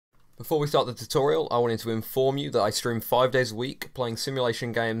Before we start the tutorial, I wanted to inform you that I stream 5 days a week playing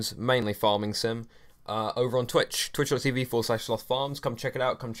simulation games, mainly farming sim, over on Twitch, twitch.tv/slothfarms. Come check it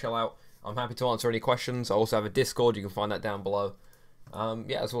out, come chill out. I'm happy to answer any questions. I also have a Discord, you can find that down below.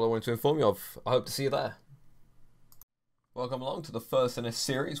 Yeah, that's all I wanted to inform you of. I hope to see you there. Welcome along to the first in a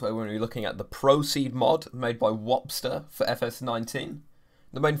series where we're going to be looking at the ProSeed mod made by Wopster for FS19.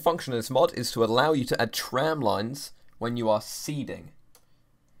 The main function of this mod is to allow you to add tram lines when you are seeding.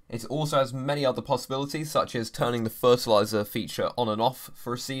 It also has many other possibilities, such as turning the fertilizer feature on and off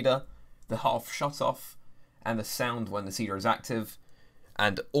for a seeder, the half shut off, and the sound when the seeder is active,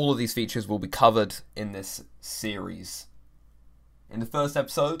 and all of these features will be covered in this series. In the first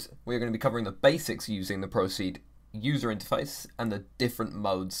episode, we're going to be covering the basics using the ProSeed user interface and the different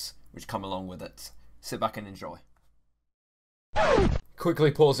modes which come along with it. Sit back and enjoy.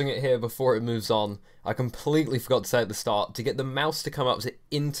 Quickly pausing it here before it moves on, I completely forgot to say at the start, to get the mouse to come up to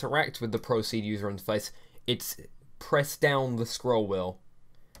interact with the ProSeed user interface, it's press down the scroll wheel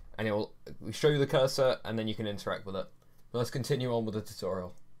and it will show you the cursor and then you can interact with it. Let's continue on with the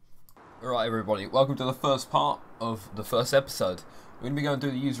tutorial. Alright everybody, welcome to the first part of the first episode. We're going to be going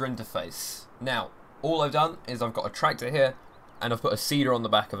through the user interface. Now, all I've done is I've got a tractor here and I've put a seeder on the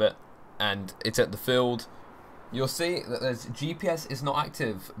back of it and it's at the field. You'll see that there's GPS is not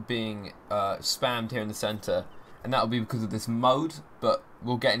active being spammed here in the center, and that'll be because of this mode, but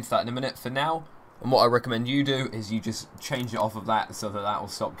we'll get into that in a minute. For now, and what I recommend you do is you just change it off of that so that that will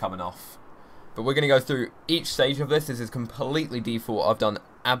stop coming off. But we're going to go through each stage of this. This is completely default. I've done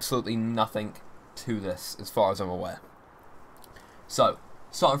absolutely nothing to this as far as I'm aware. So,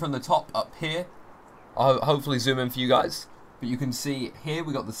 starting from the top up here, I'll hopefully zoom in for you guys, but you can see here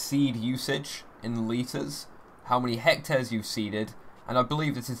we got the seed usage in liters, how many hectares you've seeded, and I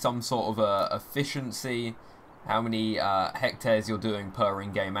believe this is some sort of efficiency, how many hectares you're doing per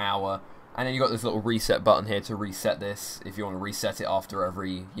in-game hour, and then you've got this little reset button here to reset this, if you want to reset it after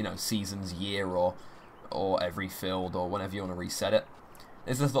every, season's year, or every field, or whenever you want to reset it.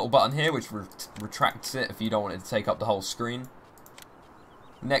 There's this little button here which retracts it if you don't want it to take up the whole screen.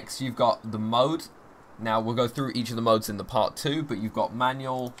 Next you've got the mode. Now we'll go through each of the modes in the part 2, but you've got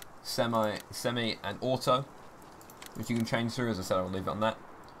manual, semi, and auto, which you can change through. As I said, I'll leave it on that.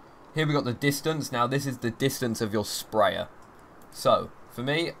 Here we got the distance. Now this is the distance of your sprayer. So for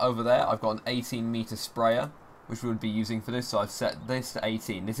me over there, I've got an 18-meter sprayer, which we would be using for this. So I've set this to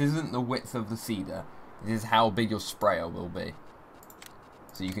 18. This isn't the width of the seeder. This is how big your sprayer will be.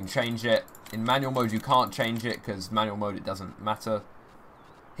 So you can change it. In manual mode, you can't change it because manual mode it doesn't matter.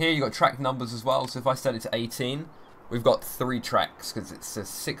 Here you got track numbers as well. So if I set it to 18, we've got 3 tracks because it's a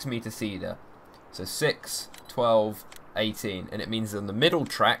 6-meter seeder. So 6, 12, 18, and it means in the middle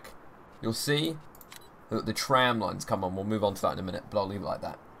track, you'll see that the tram lines come on. We'll move on to that in a minute, but I'll leave it like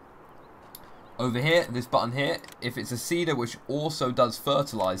that. Over here, this button here, if it's a seeder which also does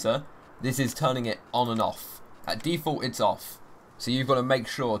fertilizer, this is turning it on and off. At default, it's off. So you've got to make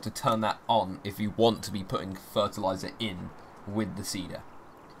sure to turn that on if you want to be putting fertilizer in with the seeder.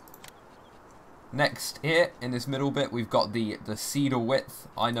 Next, here in this middle bit, we've got the seeder width.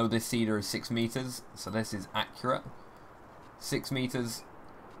 I know this seeder is 6 meters, so this is accurate. 6 meters,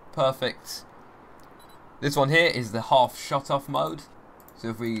 perfect. This one here is the half shut off mode. So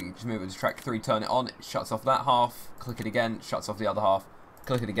if we just move it to track 3, turn it on, it shuts off that half. Click it again, shuts off the other half.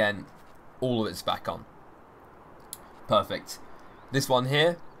 Click it again, all of it's back on. Perfect. This one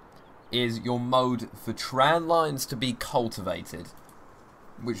here is your mode for tram lines to be cultivated,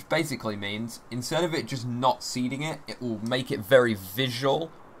 which basically means instead of it just not seeding it, it will make it very visual,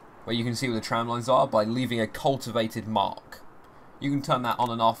 where you can see where the tram lines are by leaving a cultivated mark. You can turn that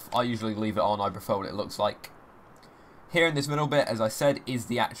on and off. I usually leave it on. I prefer what it looks like. Here in this middle bit, as I said, is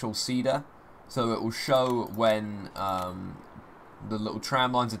the actual seeder. So it will show when the little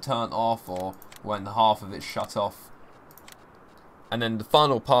tram lines are turned off or when the half of it's shut off. And then the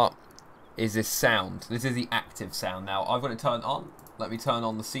final part is this sound. This is the active sound. Now I've got it turned on. Let me turn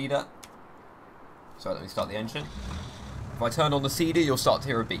on the seeder. So let me start the engine. If I turn on the seeder, you'll start to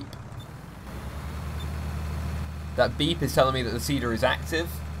hear a beep. That beep is telling me that the seeder is active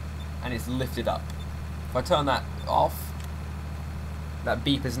and it's lifted up. If I turn that off, that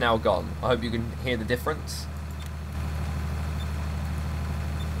beep is now gone. I hope you can hear the difference.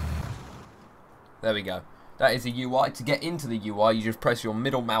 There we go. That is a UI. To get into the UI, you just press your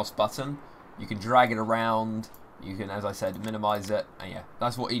middle mouse button. You can drag it around. You can, as I said, minimize it, and yeah,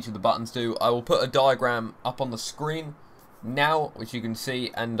 that's what each of the buttons do. I will put a diagram up on the screen now, which you can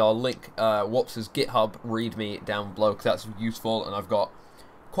see, and I'll link Wopster's GitHub README down below, because that's useful, and I've got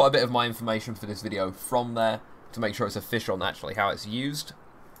quite a bit of my information for this video from there to make sure it's official and actually how it's used.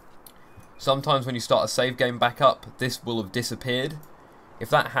 Sometimes when you start a save game back up, this will have disappeared.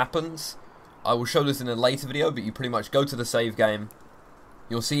 If that happens, I will show this in a later video, but you pretty much go to the save game.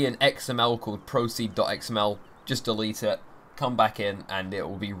 You'll see an XML called ProSeed.xml. Just delete it, come back in, and it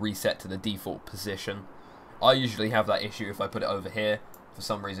will be reset to the default position. I usually have that issue if I put it over here. For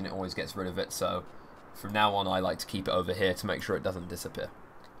some reason, it always gets rid of it, so from now on, I like to keep it over here to make sure it doesn't disappear.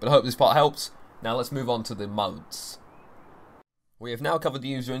 But I hope this part helps. Now let's move on to the modes. We have now covered the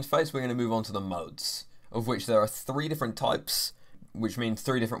user interface. We're going to move on to the modes, of which there are 3 different types, which means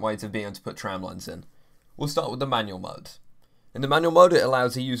 3 different ways of being able to put tramlines in. We'll start with the manual mode. In the manual mode, it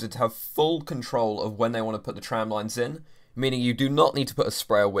allows the user to have full control of when they want to put the tramlines in, meaning you do not need to put a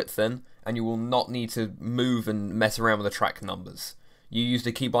sprayer width in, and you will not need to move and mess around with the track numbers. You use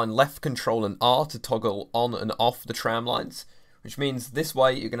the keybind left control and R to toggle on and off the tramlines, which means this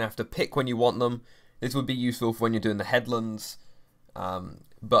way you're going to have to pick when you want them. This would be useful for when you're doing the headlands,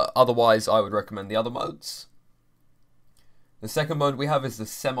 but otherwise I would recommend the other modes. The second mode we have is the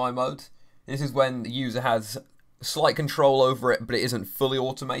semi mode. This is when the user has slight control over it, but it isn't fully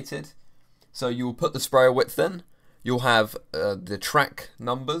automated. So you'll put the sprayer width in, you'll have the track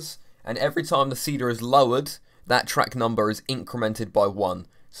numbers, and every time the seeder is lowered, that track number is incremented by 1.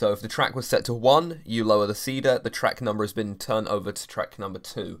 So if the track was set to 1, you lower the seeder, the track number has been turned over to track number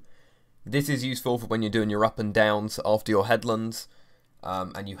 2. This is useful for when you're doing your up and downs after your headlands,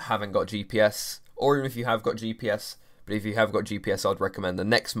 and you haven't got GPS, or even if you have got GPS. But if you have got GPS, I'd recommend the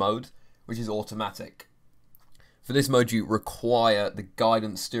next mode, which is automatic. For this mode, you require the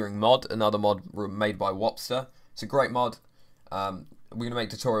guidance steering mod, another mod made by Wopster. It's a great mod. We're going to make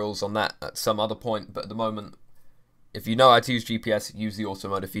tutorials on that at some other point, but at the moment, if you know how to use GPS, use the auto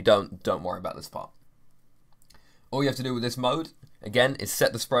mode. If you don't worry about this part. All you have to do with this mode, again, is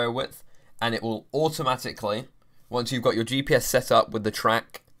set the sprayer width, and it will automatically, once you've got your GPS set up with the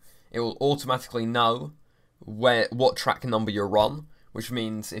track, it will automatically know what track number you're on, which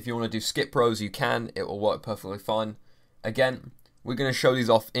means if you want to do skip rows, you can. It will work perfectly fine. Again, we're going to show these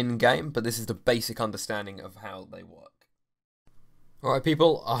off in-game, but this is the basic understanding of how they work. Alright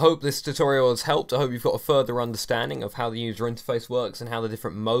people, I hope this tutorial has helped. I hope you've got a further understanding of how the user interface works and how the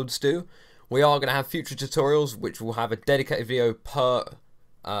different modes do. We are going to have future tutorials which will have a dedicated video per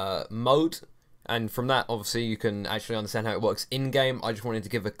mode, and from that obviously you can actually understand how it works in-game. I just wanted to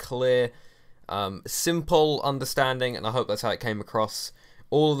give a clear, simple understanding, and I hope that's how it came across.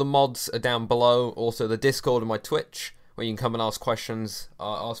 All of the mods are down below, also the Discord and my Twitch, where you can come and ask questions,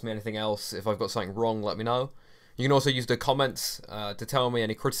 ask me anything else. If I've got something wrong, let me know. You can also use the comments to tell me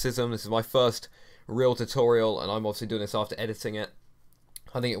any criticism. This is my first real tutorial, and I'm obviously doing this after editing it.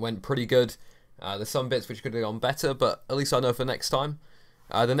 I think it went pretty good. There's some bits which could have gone better, but at least I know for next time.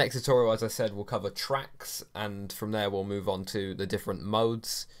 The next tutorial, as I said, will cover tracks, and from there we'll move on to the different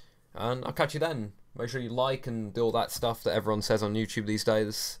modes. And I'll catch you then. Make sure you like and do all that stuff that everyone says on YouTube these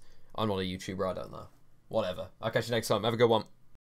days. I'm not a YouTuber, I don't know. Whatever. I'll catch you next time. Have a good one.